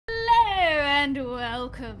and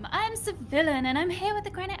welcome. I'm Civillain, and I'm here with the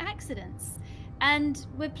Granite Accidents. And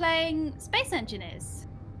we're playing Space Engineers.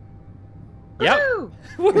 Yep.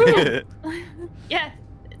 Woo! Yeah.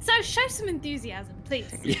 So show some enthusiasm, please.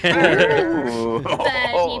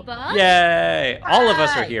 BirdyBot. Yay! All of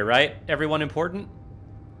us are here, right? Everyone important?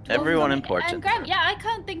 Everyone important. And Graham, yeah, I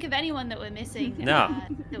can't think of anyone that we're missing. No.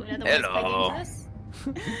 That would otherwise play games with us.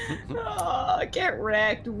 Oh, get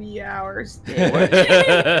wrecked, wee hours.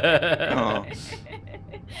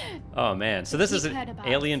 Oh man, so this is an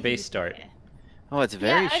alien base start. Oh, it's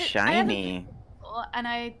very shiny.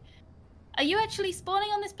 Are you actually spawning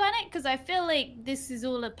on this planet? Because I feel like this is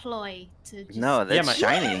all a ploy to just... No, that's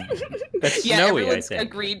shiny. It's yeah, snowy, everyone's I think.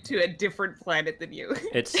 agreed to a different planet than you.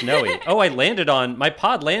 It's snowy. Oh, my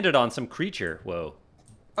pod landed on some creature. Whoa.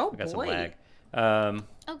 Oh, I got boy. some lag.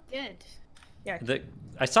 Oh, good. Yeah.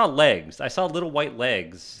 I saw legs. I saw little white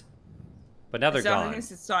legs. But now they're As long gone. as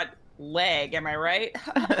it's not leg, am I right?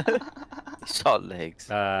 I saw legs.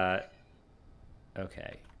 Okay.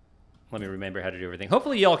 Let me remember how to do everything.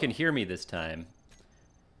 Hopefully y'all can hear me this time.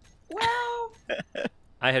 Well...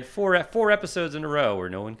 I had four episodes in a row where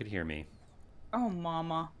no one could hear me. Oh,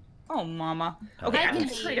 mama. Oh, mama. Okay, I I'm can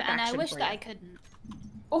gonna hear create you, an and I action wish for that you. I couldn't.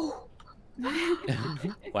 Oh.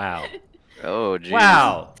 Wow. Oh, geez.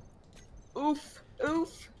 Wow. Oof.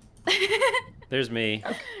 Oof. There's me.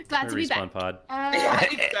 Okay. Glad to be Respawn back. pod. Yeah,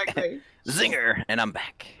 exactly. Zinger, and I'm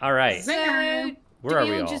back. All right. So, Where are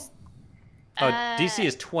we all? Just, Oh, DC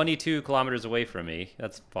is 22 kilometers away from me.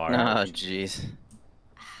 That's far. Oh, jeez.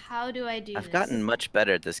 how do I do this? I've gotten much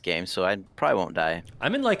better at this game, so I probably won't die.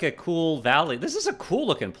 I'm in like a cool valley. This is a cool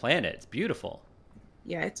looking planet. It's beautiful.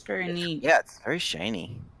 Yeah, it's very neat. Yeah, it's very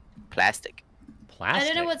shiny. Plastic.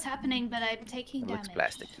 Plastic. I don't know what's happening, but I'm taking It damage.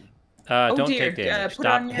 looks plasticky. Oh don't dear, take damage. put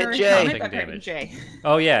Stop. on your Hit J. helmet. Taking Okay, damage. J.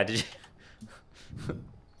 Oh yeah. Did you?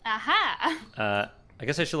 Aha! I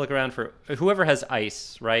guess I should look around for whoever has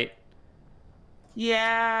ice, right?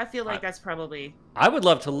 Yeah, I feel like that's probably... I would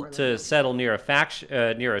love to settle near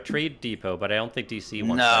a near a trade depot, but I don't think DC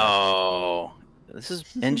wants No. This is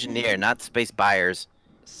engineer, not space buyers.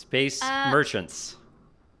 that. Space merchants.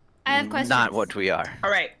 I have questions. Not what we are. All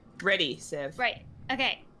right, ready, Civ. Right.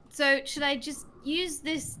 Okay. So should I just use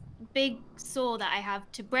this big saw that I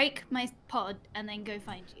have to break my pod and then go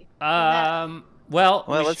find you? Well,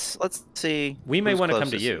 let's see. We may who's want to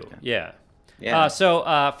come to closest. you. Yeah. Yeah.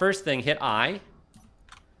 So first thing, hit I.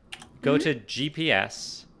 Go to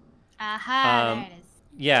GPS. Aha! There it is.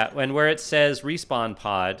 Yeah, and where it says respawn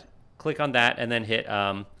pod, click on that and then hit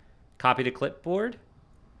copy to clipboard.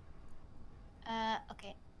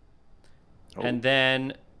 Okay. Oh. And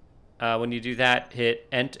then when you do that, hit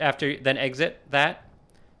then exit that,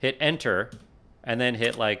 hit enter, and then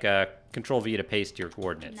hit like Control V to paste your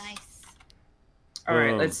coordinates. Nice. All right,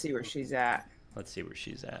 Boom. let's see where she's at. Let's see where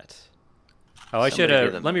she's at. Oh, I should Somebody do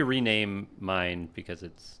have. them. Let me rename mine because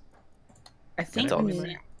it's. I think always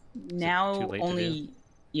now too late to only...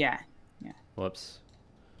 Yeah. Whoops.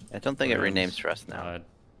 I don't think it Rooms, renames for us now. pod.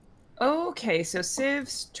 Okay, so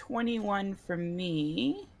Civ's 21 for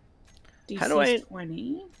me. DC's How do I-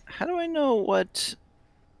 20. How do I know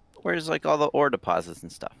where's like all the ore deposits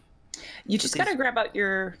and stuff? You just these gotta grab out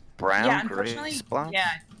your... Brown, yeah, gray unfortunately, spots?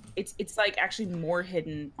 yeah, it's like actually more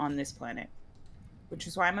hidden on this planet, which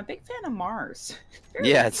is why I'm a big fan of Mars.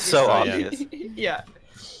 Very Yeah, it's so Oh, yeah. obvious. yeah.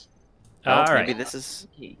 Oh, All maybe right. this is.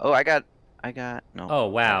 Oh, I got. No. Oh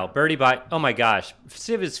wow, BirdyBot. Oh my gosh,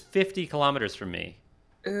 Civ is 50 kilometers from me.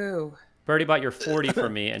 Ooh. BirdyBot, you're 40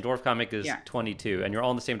 from me, and DwarfComic is Yeah. 22, and you're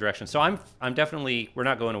all in the same direction. So I'm definitely. We're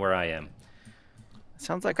not going to where I am.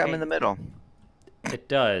 Sounds like I'm Okay. in the middle. It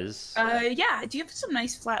does. Yeah. Do you have some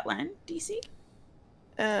nice flat land, DC?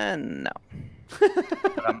 No.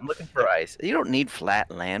 But I'm looking for ice. You don't need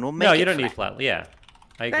flat land. We'll make No, it you don't flat. need flat. Yeah,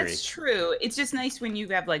 I agree. That's true. It's just nice when you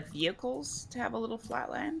have like vehicles to have a little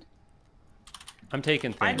flat land. I'm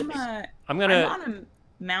taking things. I'm I'm gonna. on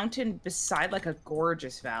a mountain beside like a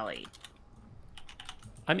gorgeous valley.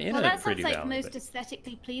 I'm in Well, a that pretty sounds like valley. most but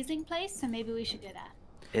aesthetically pleasing place, so maybe we should go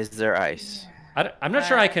there. Is there ice? I'm not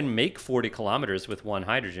sure I can make 40 kilometers with one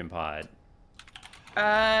hydrogen pod.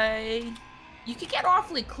 You could get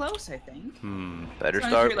awfully close, I think. Better As long as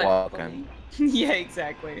start you're, like, walking. yeah,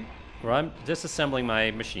 exactly. Well, I'm disassembling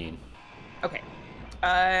my machine. Okay.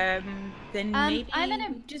 Then maybe... I'm in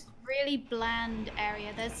a just really bland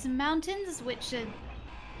area. There's some mountains which are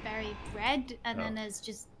very red, and then there's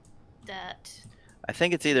just dirt. I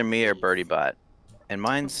think it's either me or BirdyBot, and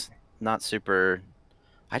mine's not super.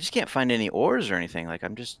 I just can't find any ores or anything. Like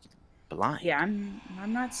I'm just blind. Yeah, I'm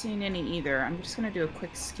not seeing any either. I'm just gonna do a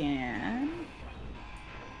quick scan.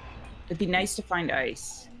 It'd be nice to find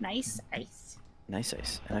ice. Nice ice. Nice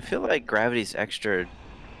ice. And I feel like gravity's extra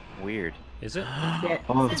weird. Is it? Yeah,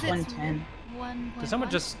 Oh, it's Says 110. 1.1. Did someone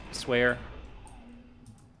just swear?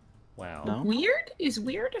 Wow. No? Weird? Is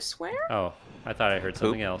weird a swear? Oh, I thought I heard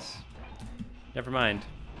something else. Never mind.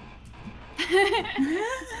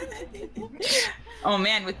 Oh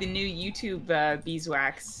man, with the new YouTube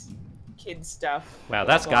beeswax kid stuff. Wow,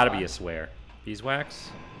 blah, that's blah, got to blah. be a swear. Beeswax?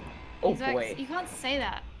 Oh Exact- boy. You can't say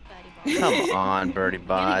that, BirdyBot. Come on, You're gonna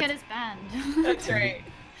BirdyBot. get us banned. That's right.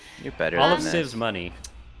 You're better All than of this. Civ's money.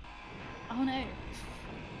 Oh no.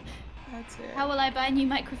 That's it. How will I buy new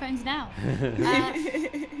microphones now?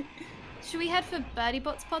 Should we head for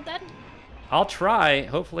BirdyBot's pod then? I'll try.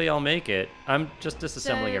 Hopefully I'll make it. I'm just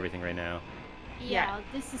disassembling So- everything right now. Yeah,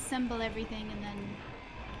 I'll disassemble everything and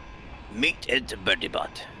then... Meet at BirdyBot.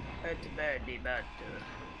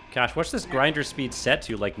 Gosh, what's this grinder speed set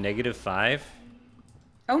to? Like -5?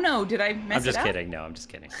 Oh no, did I mess I'm just it up? kidding. No, I'm just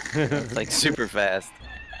kidding. It's like super fast.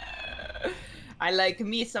 I like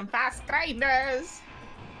me some fast grinders.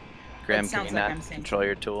 Graham, That can sounds you like not I'm saying control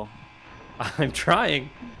your tool? I'm trying.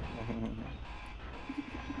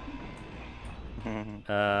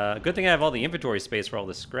 Good thing I have all the inventory space for all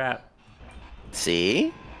this scrap.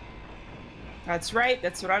 See? That's right.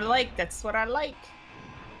 That's what I like. That's what I like.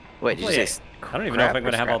 Wait, did you Hopefully say I don't even know if crap I'm or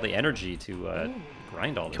going to have all scrap? the energy to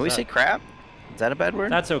grind all this Can we up. say crap? Is that a bad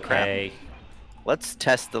word? That's Crap. okay. Let's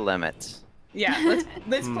test the limits. Yeah,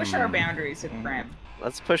 let's push our boundaries with Graham.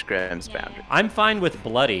 Let's push Graham's Yeah. boundary. I'm fine with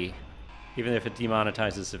bloody, even if it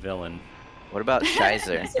demonetizes Civillain. What about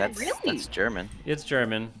Scheiser? Is it really? That's German. It's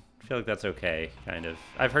German. I feel like that's okay, kind of.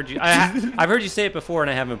 I've heard you. I've heard you say it before, and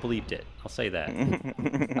I haven't bleeped it. I'll say that.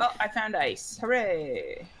 Oh, I found ice.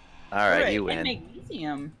 Hooray! All right, Hooray, you and win.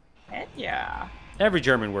 magnesium. Heck yeah. Every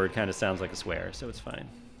German word kind of sounds like a swear, so it's fine.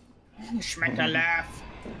 Schmetterlauf.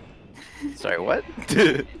 Sorry, what?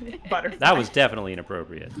 Butterfly. That was definitely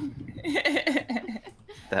inappropriate.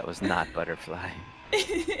 That was not butterfly.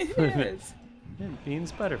 Yes. It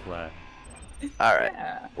means butterfly. All right,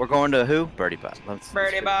 Yeah. we're going to who? BirdyBot.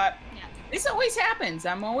 BirdyBot. Yeah. This always happens.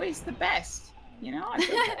 I'm always the best. You know? I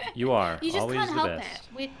feel good. You are You just always can't the help best.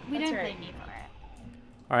 it. We That's don't right. blame you for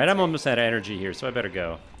it. All right, I'm almost out of energy here, so I better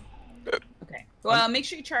go. Okay. Well, make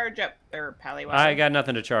sure you charge up their Pally. I got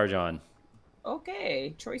nothing to charge on.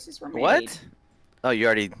 Okay. Choices were made. What? Oh, you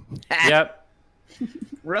already. Yep.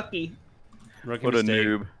 Rookie. Rookie What a mistake.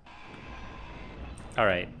 noob. All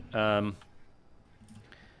right.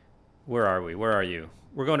 Where are we? Where are you?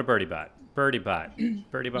 We're going to BirdyBot. BirdyBot.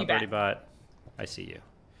 BirdyBot. You bet. BirdyBot. I see you.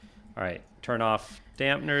 All right. Turn off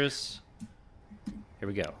dampeners. Here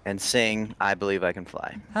we go. And sing "I Believe I Can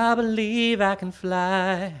Fly." I believe I can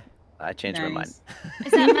fly. I changed my mind. Nice.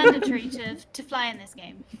 Is that mandatory to fly in this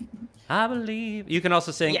game? I believe. You can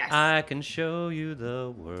also sing Yes. I can show you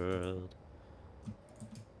the world.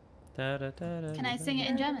 Da, da, da, da, Can I da, sing da. it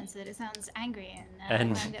in German so that it sounds angry and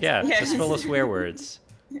And Graham gets yeah, mad? just full of swear words.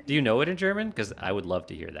 Do you know it in German? Because I would love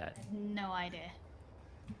to hear that. No idea.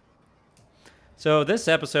 So this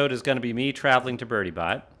episode is going to be me traveling to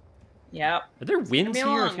BirdyBot. Yep. Are there winds be a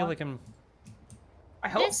here? I long feel one. like I'm. I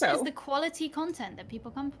hope This so. is the quality content that people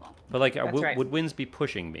come for. But like, That's right. would winds be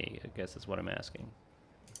pushing me? I guess is what I'm asking.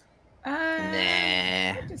 Nah.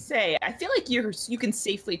 Hard to say. I feel like you can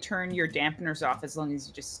safely turn your dampeners off as long as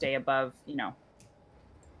you just stay above,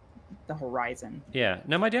 the horizon. Yeah.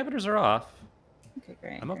 No, my dampeners are off. Okay,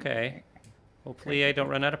 great. I'm great, okay. great, great. Hopefully, I don't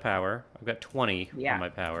run out of power. I've got 20 Yeah. on my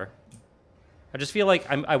power. I just feel like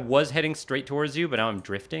I was heading straight towards you, but now I'm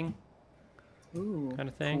drifting, Ooh, kind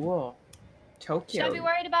of thing. cool. Tokyo. Should I be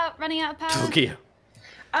worried about running out of power? Tokyo.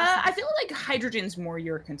 I feel like hydrogen's more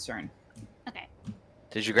your concern. Okay.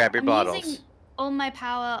 Did you grab your I'm bottles? using all my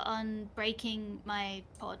power on breaking my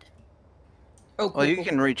pod. Oh, cool, Well, you cool.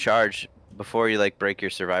 can recharge before you break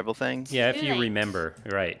your survival things. Yeah, if Too you late. remember.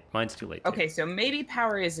 Right. Mine's too late. too. Okay, so maybe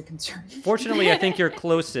power is a concern. Fortunately, I think you're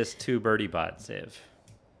closest to BirdyBot, Civ.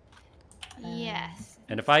 Yes.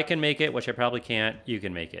 And if I can make it, which I probably can't, you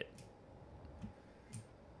can make it.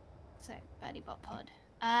 So, BirdyBot pod.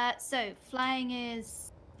 So, flying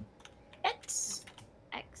is X.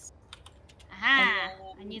 X. Aha!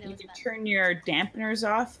 And I knew there you was can that. turn your dampeners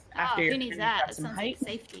off after Oh, you're who needs turning that? up That some sounds height. like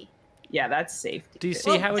safety. Yeah, that's safety. DC,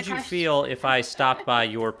 Well, how would the you crash- feel if I stopped by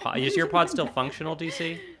your pod? Is your pod still functional,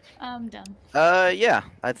 DC? I'm done. Yeah.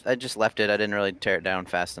 I just left it. I didn't really tear it down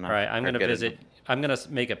fast enough. All right, I'm Or going to good visit. I'm going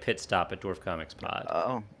to make a pit stop at DwarfComic's pod. enough.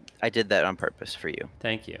 Oh, I did that on purpose for you.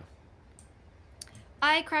 Thank you.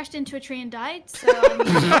 I crashed into a tree and died, so I'm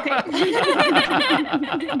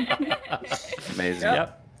Amazing.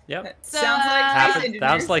 Yep. Yep. So, Sounds like uh, space engineers.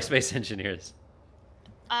 Sounds like space engineers.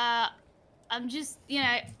 I'm just, you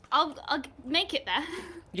know, I'll make it there.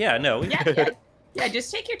 Yeah, no. Yeah,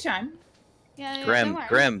 just take your time. Yeah, Grim, don't worry.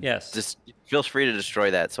 Grim. Yes. Just feel free to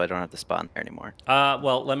destroy that, so I don't have to spawn there anymore.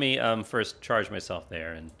 Well, let me first charge myself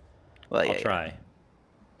there, and Well, I'll try.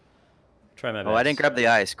 Try my best. Oh, I didn't grab the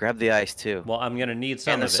ice. Grab the ice too. Well, I'm gonna need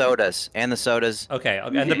some And the of it. sodas. And the sodas. Okay,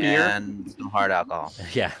 and the beer. And some hard alcohol.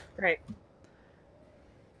 Yeah. Right.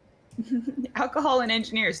 Alcohol and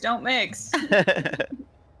engineers don't mix.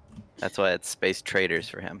 That's why it's space traders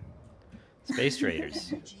for him. Space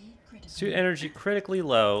traders. Suit energy critically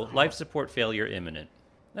low. Life support failure imminent.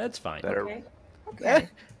 That's fine. Better. Okay. Okay.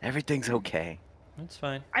 Everything's okay. That's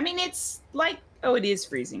fine. I mean, it's like, oh, it is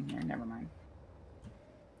freezing here. Never mind.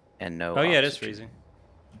 And no. Oh yeah, it is oxygen. freezing.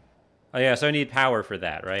 Oh yeah, so I need power for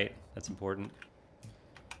that, right? That's important.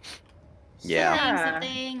 Yeah.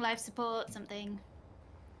 Something, life support, something.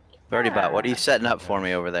 BirdyBot, what are you setting up for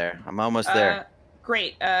me over there? I'm almost there.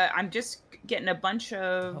 Great. I'm just getting a bunch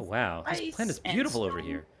of. Oh wow, this ice planet is and beautiful over snow.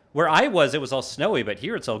 here. Where I was, it was all snowy, but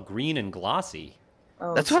here it's all green and glossy.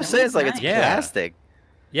 Oh, That's what I'm snow saying. is It's like it's nice. Yeah. plastic.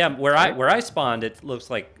 Yeah, where I spawned, it looks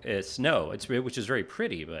like snow. Which is very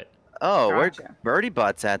pretty, but Oh, Gotcha. where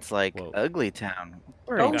BirdyBot's at's like Whoa. Ugly Town.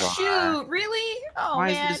 Oh BirdyBot. shoot! Really? Oh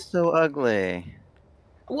Why man. is this so ugly?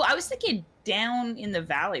 Well, I was thinking down in the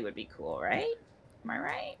valley would be cool, right? Am I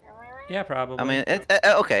right? Am I right? yeah, probably. I mean,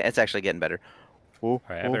 okay, it's actually getting better. all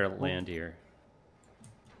right, I better land here.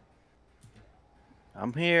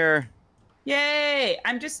 I'm here. Yay!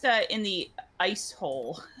 I'm just in the ice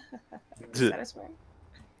hole. Satisfying.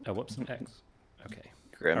 Oh, whoops, X. Okay.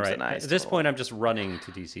 Grim's All right. an ice At this hole. point, I'm just running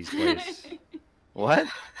to DC's place. What?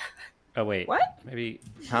 Oh wait. What? Maybe.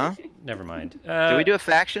 Huh? Never mind. Did we do a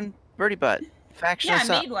faction? BirdyBot. Faction Yeah, us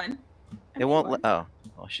I up. made one. It won't. Oh,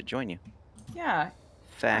 I should join you. Yeah.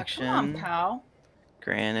 Faction. Come on, pal.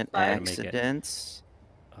 Granite I'll make it. Accidents.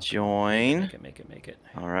 Okay, Join. Make it.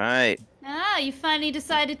 All right. Ah, you finally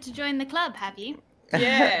decided to join the club, have you?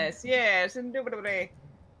 Yes, yes. Indubitably.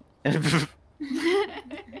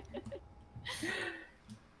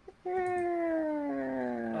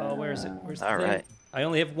 Oh, where is it? Where's the All thing? right. I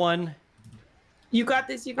only have one. You got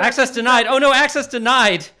this. You got Access this. denied. Oh no, access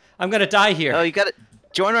denied. I'm gonna die here. Oh, you got it.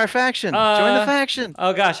 Join our faction. Join the faction.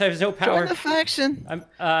 Oh gosh, I have no power. Join the faction. I'm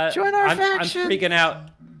Join our I'm faction. freaking out.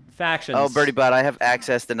 Factions. Oh, BirdyBot, I have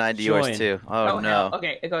access denied to Join. yours too. Oh, no. hell.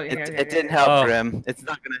 Okay, go. It didn't help, Oh. Grim. It's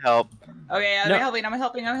not gonna help. Okay, I'm No. helping. I'm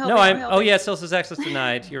helping. I'm helping. No, I'm I'm. helping. Oh yeah, it still says access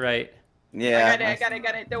denied. You're right. Yeah. I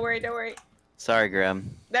got it. Don't worry. Sorry,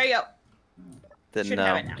 Grim. There you go. Didn't Should know.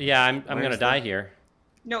 have it now. Yeah, I'm Where's gonna the- die here.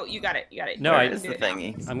 No, you got it. No, Where I- is the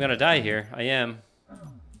thingy? I'm gonna die here. I am.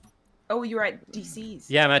 Oh, you're at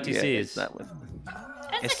DC's. Yeah, I'm at Yeah, DC's. it's not with.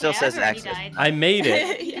 That's It still okay, says I've already access. died. I made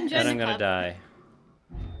it, You can join and the I'm gonna club. die.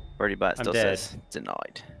 BirdyBot I'm still dead. says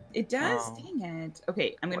denied. It does. Oh. Dang it.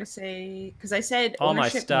 Okay, I'm gonna say because I said All my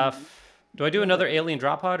ownership- stuff. Do I do another alien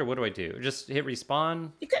drop pod, or what do I do? Just hit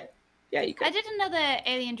respawn? You could. Yeah, you could. I did another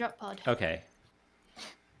alien drop pod. Okay.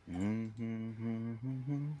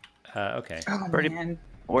 Mm-hmm. Okay. Oh Birdie- man.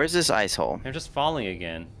 Where's this ice hole? I'm just falling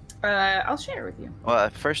again. I'll share with you. Well,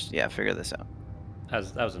 first, yeah, figure this out. That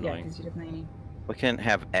was Yeah, annoying. because you definitely. We can't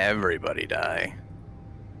have everybody die.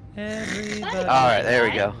 Everybody. All right, there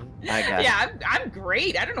we go. I got it. Yeah, I'm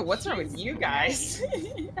great. I don't know what's wrong with you guys.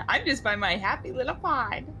 I'm just by my happy little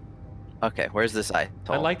pod. Okay, where's this ice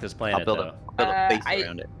I hole? like this planet I'll build though. a base I-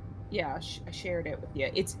 around it. Yeah, I shared it with you.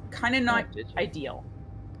 It's kind of not did you? ideal.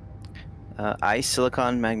 Ice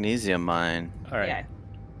silicon magnesium mine. All right. Yeah.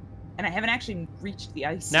 And I haven't actually reached the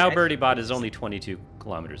ice. Now yet. BirdyBot is only 22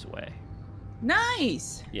 kilometers away.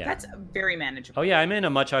 Nice. Yeah. That's very manageable. Oh yeah, I'm in a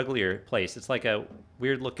much uglier place. It's like a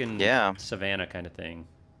weird looking Yeah. savanna kind of thing,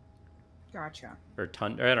 Gotcha. or I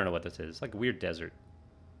don't know what this is. It's like a weird desert.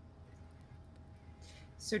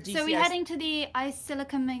 So DCS. So are we heading to the ice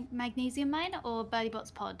silicon magnesium mine or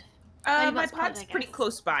BirdyBot's pod? My BirdyBot's pod, pod's I pretty guess.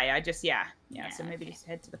 close by. I just yeah. So maybe okay. just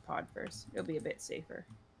head to the pod first. It'll be a bit safer.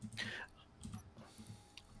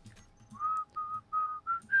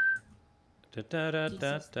 Da, da, da,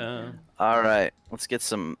 da, da. All right, let's get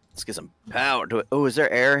some power to it. Oh, is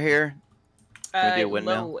there air here? Can we do a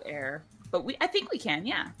windmill? Low air, but I think we can.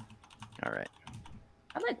 Yeah. All right.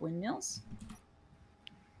 I like windmills.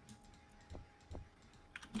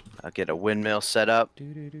 I'll get a windmill set up.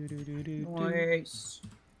 Do, do, do, do, do, do, do. Nice.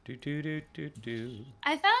 Do, do, do, do, do.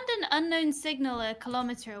 I found an unknown signal a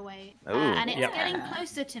kilometer away, Ooh. and it's Yep. getting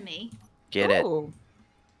closer to me. Get it. Ooh.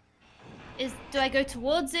 Do I go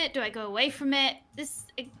towards it? Do I go away from it?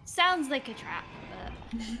 It sounds like a trap,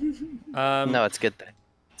 but No, it's good.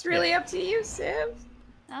 It's really up to you, Civ.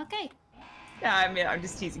 okay. Yeah, I mean, I'm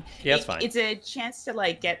just teasing. Yeah, it's fine. It's a chance to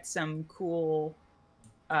like get some cool,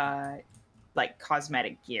 like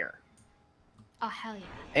cosmetic gear. Oh hell yeah!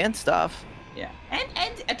 And stuff. Yeah,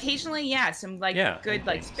 and occasionally, yeah, some like Yeah, good and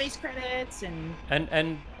like things. space credits and.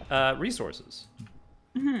 And resources.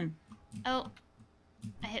 Oh,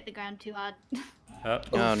 I hit the ground too hard.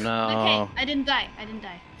 Oh no. Okay, I didn't die. I didn't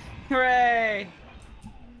die. Hooray!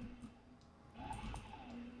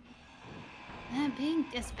 Yeah, being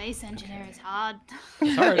a space engineer is hard.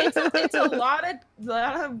 It's hard. It's a lot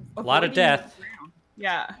of avoiding death. the ground.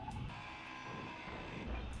 Yeah.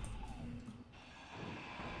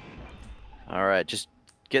 All right, just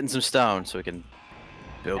getting some stone so we can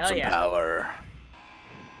build Hell some yeah. power.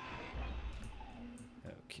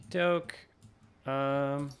 Okie doke.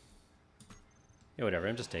 Yeah, whatever.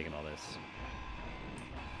 I'm just taking all this.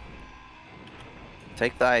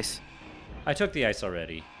 Take the ice. I took the ice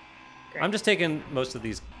already. Great. I'm just taking most of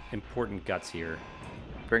these important guts here.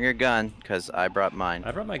 Bring your gun, because I brought mine.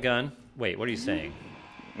 I brought my gun. Wait, what are you saying?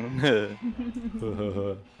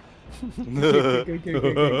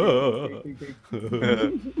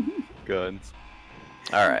 Guns.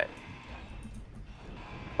 All right.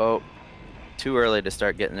 Oh, too early to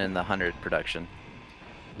start getting in the 100 production.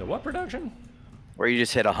 The what production? Where you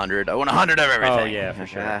just hit 100. I want 100 of everything. Oh, yeah, for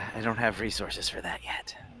sure. I don't have resources for that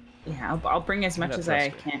yet. Yeah, I'll bring as much That as I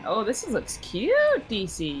trust me. can. Oh, this looks cute,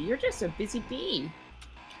 DC. You're just a busy bee.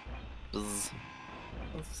 Bzz.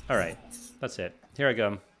 All right, that's it. Here I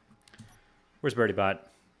go. Where's BirdyBot?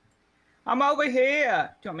 I'm over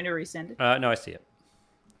here. Do you want me to resend it? No, I see it.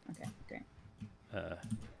 Okay, great. Uh,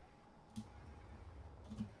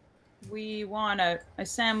 We want a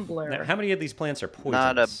assembler. now, how many of these plants are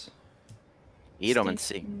Not a- poisonous? Eat them and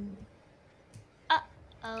see. Oh,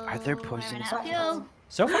 Are there I poisonous ran out of fuel.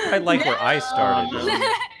 So far, I like where I started.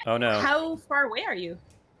 Oh no. How far away are you?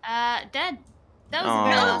 Dead. That was a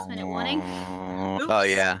very last minute warning. Oh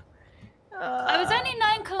yeah. I was only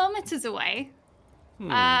 9 kilometers away.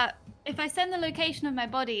 If I send the location of my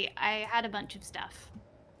body, I had a bunch of stuff.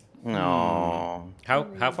 No.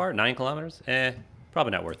 How far? 9 kilometers?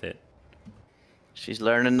 Probably not worth it. She's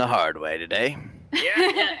learning the hard way today.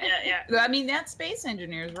 Yeah. I mean, that's space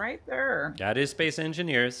engineers right there. That is space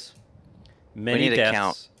engineers. Many need to deaths.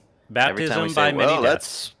 count. Every time we Baptism say, by many well,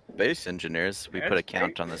 deaths. that's space engineers, we put a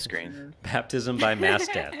count on the screen. Baptism by mass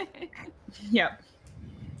death. Yep.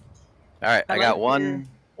 All right, I I got like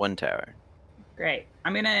one tower. Great.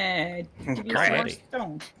 I'm gonna give you some more Great.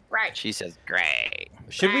 stone. Right. She says, "Great."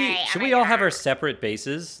 Should we Right, should we all have our separate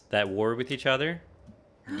bases that war with each other?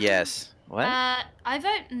 Yes. What? I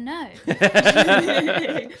vote no.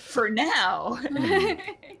 For now.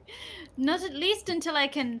 Not at least until I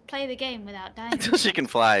can play the game without dying. Until she can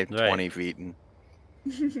fly Right. 20 feet and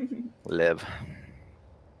live.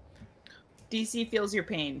 DC feels your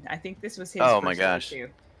pain. I think this was his. Oh my first gosh. issue.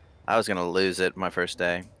 I was gonna lose it my first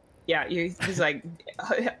day. Yeah, he's like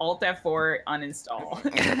Alt F4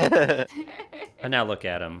 uninstall. And now look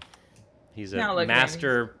at him. He's Now a look at him.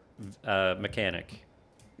 master mechanic.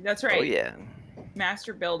 That's right. Oh yeah.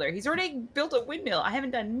 Master builder. He's already built a windmill. I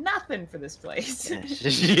haven't done nothing for this place.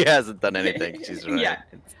 She hasn't done anything. She's right. Yeah,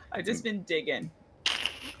 I've just been digging.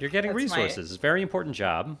 You're getting That's my- resources. It's a very important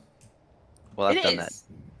job. Well, I've It done is.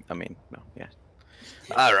 that. I mean, no, yeah.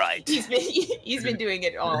 All right. He's been doing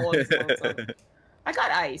it all on his own. So. I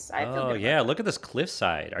got ice. I feel Oh good yeah, about look at this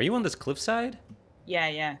cliffside. Are you on this cliffside?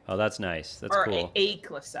 that. Yeah. Oh, that's nice. That's or cool. a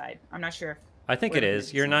cliffside. I'm not sure. I think it where is.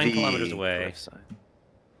 it You're is. 9 The kilometers away. cliffside.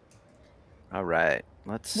 All right.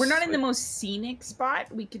 Let's. We're not in the most scenic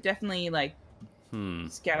spot. We could definitely like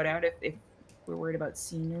scout out if we're worried about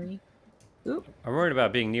scenery. Oop. I'm worried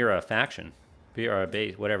about being near a faction, or a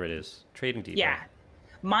base, whatever it is, trading depot. Yeah.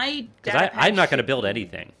 My Because dad I'm not going to had build shit-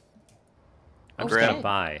 anything. I'm Okay. just going to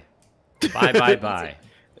buy. Buy.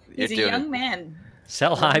 You're He's a doing young it. man.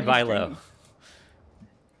 Sell high, Learning buy his low. dream.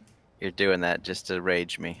 You're doing that just to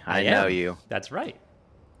rage me. I I know am. you. That's right.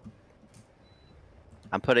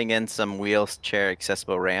 I'm putting in some wheelchair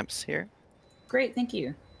accessible ramps here, Great, thank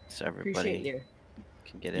you. so Appreciate everybody you.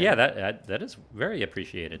 can get in. Yeah, that is very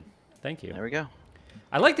appreciated. Thank you. There we go.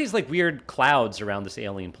 I like these like weird clouds around this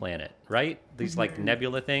alien planet, right? These like Mm-hmm.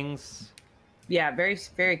 nebula things. Yeah, very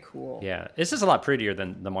cool. Yeah, this is a lot prettier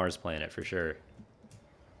than the Mars planet for sure,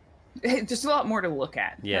 Just a lot more to look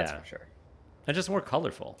at. That's Yeah. for sure. and just more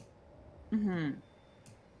colorful. Mm-hmm.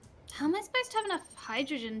 How am I supposed to have enough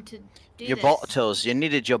hydrogen to do Your this? bottles. You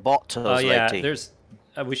needed your bottles, Oh yeah, lady. there's.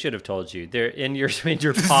 We should have told you. There in your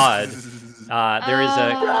pod. There is a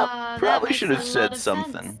that Probably makes should have a lot said of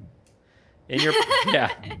something. sense. in your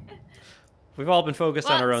yeah. We've all been focused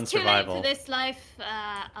on our Well, own it's too late survival. for this life.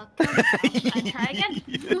 I'll kill myself and try again.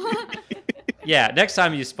 Yeah, next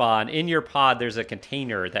time you spawn, in your pod, there's a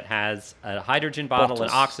container that has a hydrogen bottle, an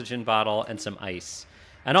Bottles. oxygen bottle, and some ice.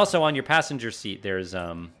 And also on your passenger seat, there's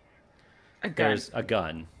A gun. there's a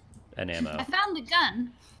gun and ammo. I found a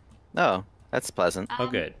gun. Oh, that's pleasant. Oh,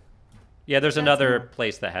 good. Yeah, there's That's another cool.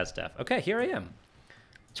 place that has stuff. Okay, here I am.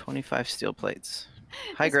 25 steel plates.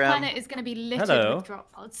 Hi, This Graham. planet is going to be littered Hello. with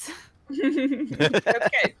drop pods.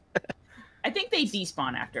 Okay. I think they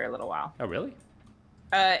despawn after a little while. Oh, really?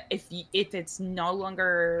 If it's no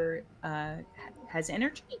longer has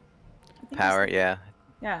energy. I think Power, it's- yeah.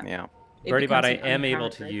 Yeah. Yeah. It BirdyBot, becomes I an am able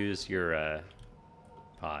unpowered to grid. use your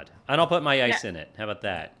pod. And I'll put my ice in it. How about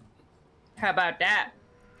that? How about that?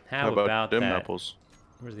 How about them that? apples?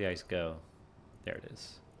 Where's the ice go? There it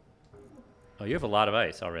is. Oh, you have a lot of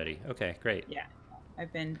ice already. Okay, great. Yeah.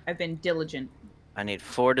 I've been diligent. I need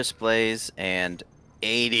 4 displays and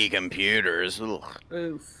 80 computers. Ugh.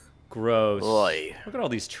 Oof. Gross. Oy. Look at all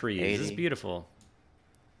these trees. This is 80. beautiful.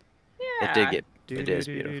 Yeah. It did get. It is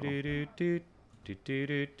beautiful.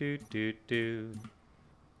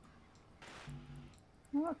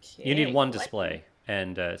 Okay. You need one what- display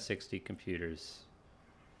and 60 computers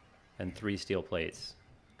and 3 steel plates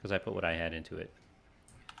because I put what I had into it.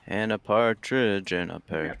 And a partridge and a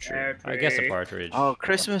pear tree. I guess a partridge. Oh,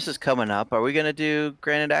 Christmas is coming up. Are we gonna do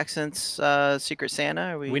Granite Accents Secret Santa?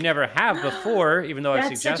 Are we? We never have before, even though I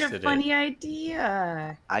That's such suggested a funny it.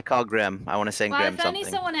 idea. I call Grim. I want to sing Well, Grim if only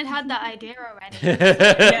something. someone had had that idea already.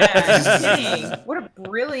 Yeah. Just kidding. What a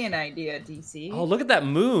brilliant idea, DC. Oh, look at that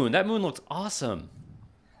moon. That moon looks awesome.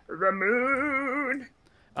 The moon.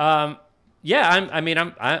 Yeah,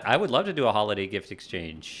 I would love to do a holiday gift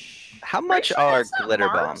exchange. How much sure are that's not glitter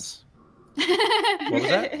Mars? bombs? What was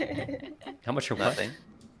that? How much are what? Nothing.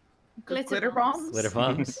 Glitter bombs? Glitter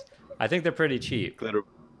bombs. I think they're pretty cheap. Glitter.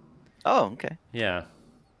 Oh, okay. Yeah.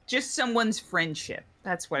 Just someone's friendship.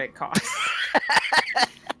 That's what it costs.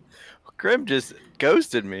 Grim just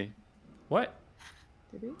ghosted me. What?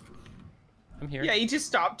 Did he? I'm here. Yeah, he just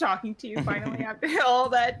stopped talking to you finally after all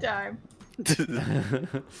that time.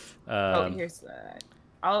 Oh, here's that.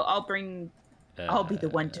 I'll bring. I'll be the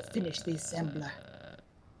one to finish the assembler.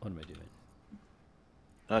 What am I doing?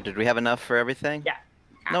 Oh, did we have enough for everything? Yeah.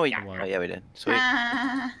 No, we. Yeah. Oh, yeah, we did. Sweet.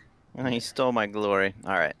 Ah, Oh, he stole my glory.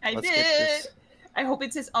 All right. I let's did. get this. I hope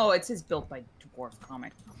it says. Oh, it says built by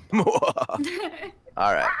DwarfComic.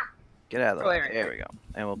 All right. Get out of the Oh, way. there, There we go.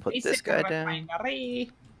 And we'll put this Basic guy down. refinery.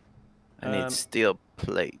 I need Um, steel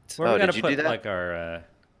plate. Where are Oh, we gonna did you put do that? like our?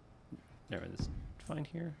 There, is fine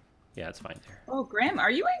here. Yeah, it's fine there. Oh, Graham, are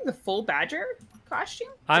you wearing the full Badger costume?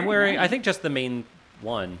 I'm Very wearing. I nice. think just the main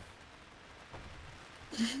one.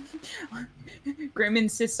 Grim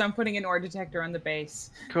insists on putting an ore detector on the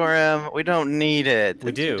base. Grim, we don't need it.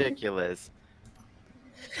 We That's do. ridiculous.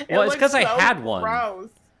 Well, it's looks 'cause I so had one. gross.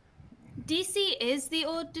 DC is the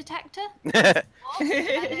ore detector. I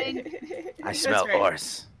That's smell right.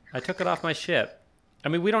 horse. I took it off my ship. I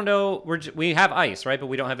mean, we don't know. We have ice, right? But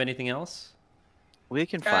we don't have anything else. We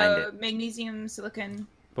can find it. Magnesium, silicon.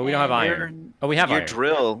 But we don't have and- iron. Oh, we have Your iron.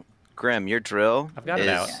 drill, Grim, your drill I've got it is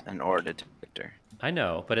out. an ore detector. I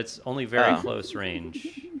know, but it's only very Oh. close range.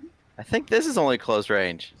 I think this is only close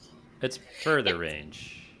range. It's further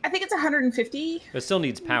range. I think it's 150. It still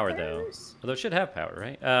needs power though. meters. Although it should have power,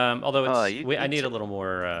 right? Although Oh, it's, you I need need to- a little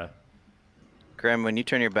more. Grim, when you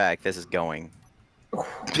turn your back, this is going.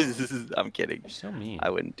 I'm kidding. You're so mean. I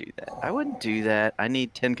wouldn't do that. I wouldn't do that. I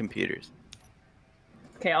need 10 computers.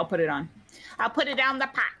 Okay, I'll put it on. I'll put it on the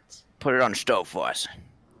pot. Put it on the stove for us.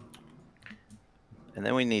 And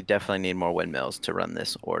then we definitely need more windmills to run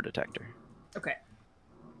this ore detector. Okay.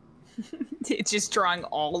 It's just drawing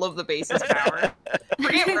all of the base's power.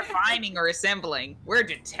 Forget refining or assembling. We're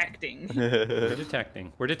detecting. We're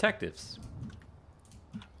detecting. We're detectives.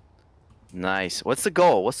 Nice. What's the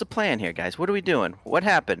goal? What's the plan here, guys? What are we doing? What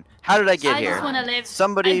happened? How did I get I here? just want to live.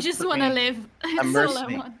 Somebody I just put want to me- live. That's immerse all I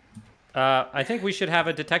me. want. I think we should have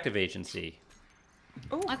a detective agency.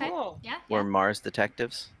 Oh, Okay. cool. Yeah. We're yeah. Mars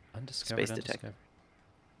detectives. Undiscovered. Space detective.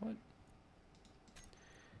 What?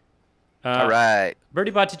 All right.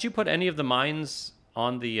 BirdyBot, did you put any of the mines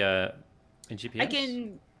on the in GPS? I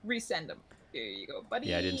can resend them. Here you go, buddy.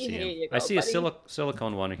 Yeah, I didn't see Here him. you I go, see buddy. a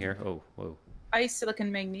silicone one here. Oh, whoa. Ice, silicon,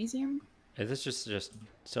 magnesium. Is this just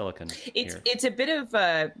silicon It's here? it's a bit of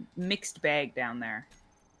a mixed bag down there.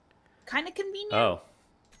 Kind of convenient. Oh,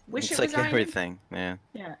 Wish it's it was like iron. everything. Yeah.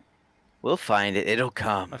 Yeah. We'll find it. It'll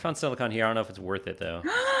come. I found silicon here. I don't know if it's worth it though.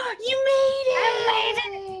 You made it! I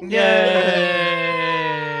made it.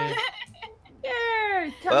 Yay! Yeah,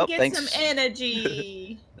 come Well, Get thanks. some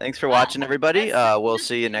energy. Thanks for watching, everybody. We'll Just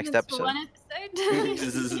see you doing next this for episode. one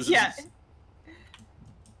episode. Yeah.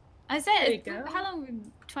 I There you said, go. how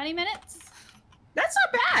long? 20 minutes? That's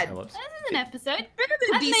not bad. Oh, whoops. This is an episode. Better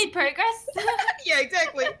than I've DC. made progress. Yeah,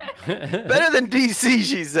 exactly. Better than DC,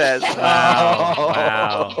 she says.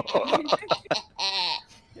 Wow,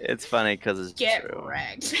 It's funny because it's Get true.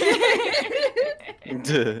 wrecked.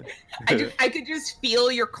 Duh. I could just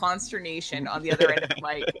feel your consternation on the other end of the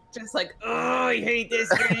mic. Just like, oh, I hate this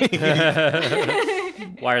game.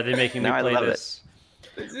 Why are they making me Now I play love it. this?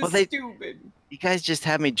 This is Well, they- stupid. You guys just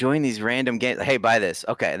have me join these random games. Hey, buy this.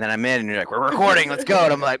 Okay, and then I'm in, and you're like, "We're recording. Let's go."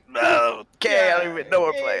 And I'm like, "Oh, okay, I don't even know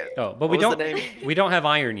we're playing." Oh, but What we was the don't. name? We don't have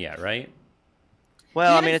iron yet, right?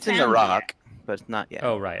 Well, You I mean, haven't it's in the found it rock, but it's not yet.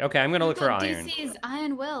 Oh, right. Okay, I'm gonna look We've for got iron. DC's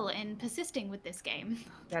iron will in persisting with this game.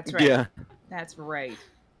 That's right. Yeah. That's right.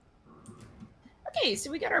 Okay,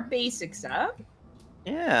 so we got our basics up.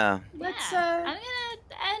 Yeah. Let's, I'm gonna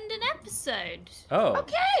end an episode. Oh.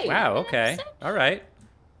 Okay. Wow. Okay. All right.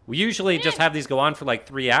 We usually just have these go on for like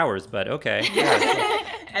 3 hours, but okay.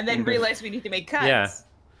 And then realize we need to make cuts. Yeah.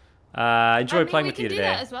 I Enjoyed mean, playing we with can you do today.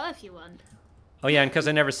 that as well if you want. Oh yeah, and because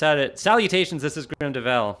I never said it. Salutations. This is Grim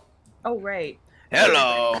Devel. Oh, right.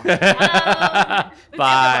 Hello. Bye.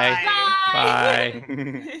 Bye. Bye.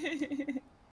 Bye.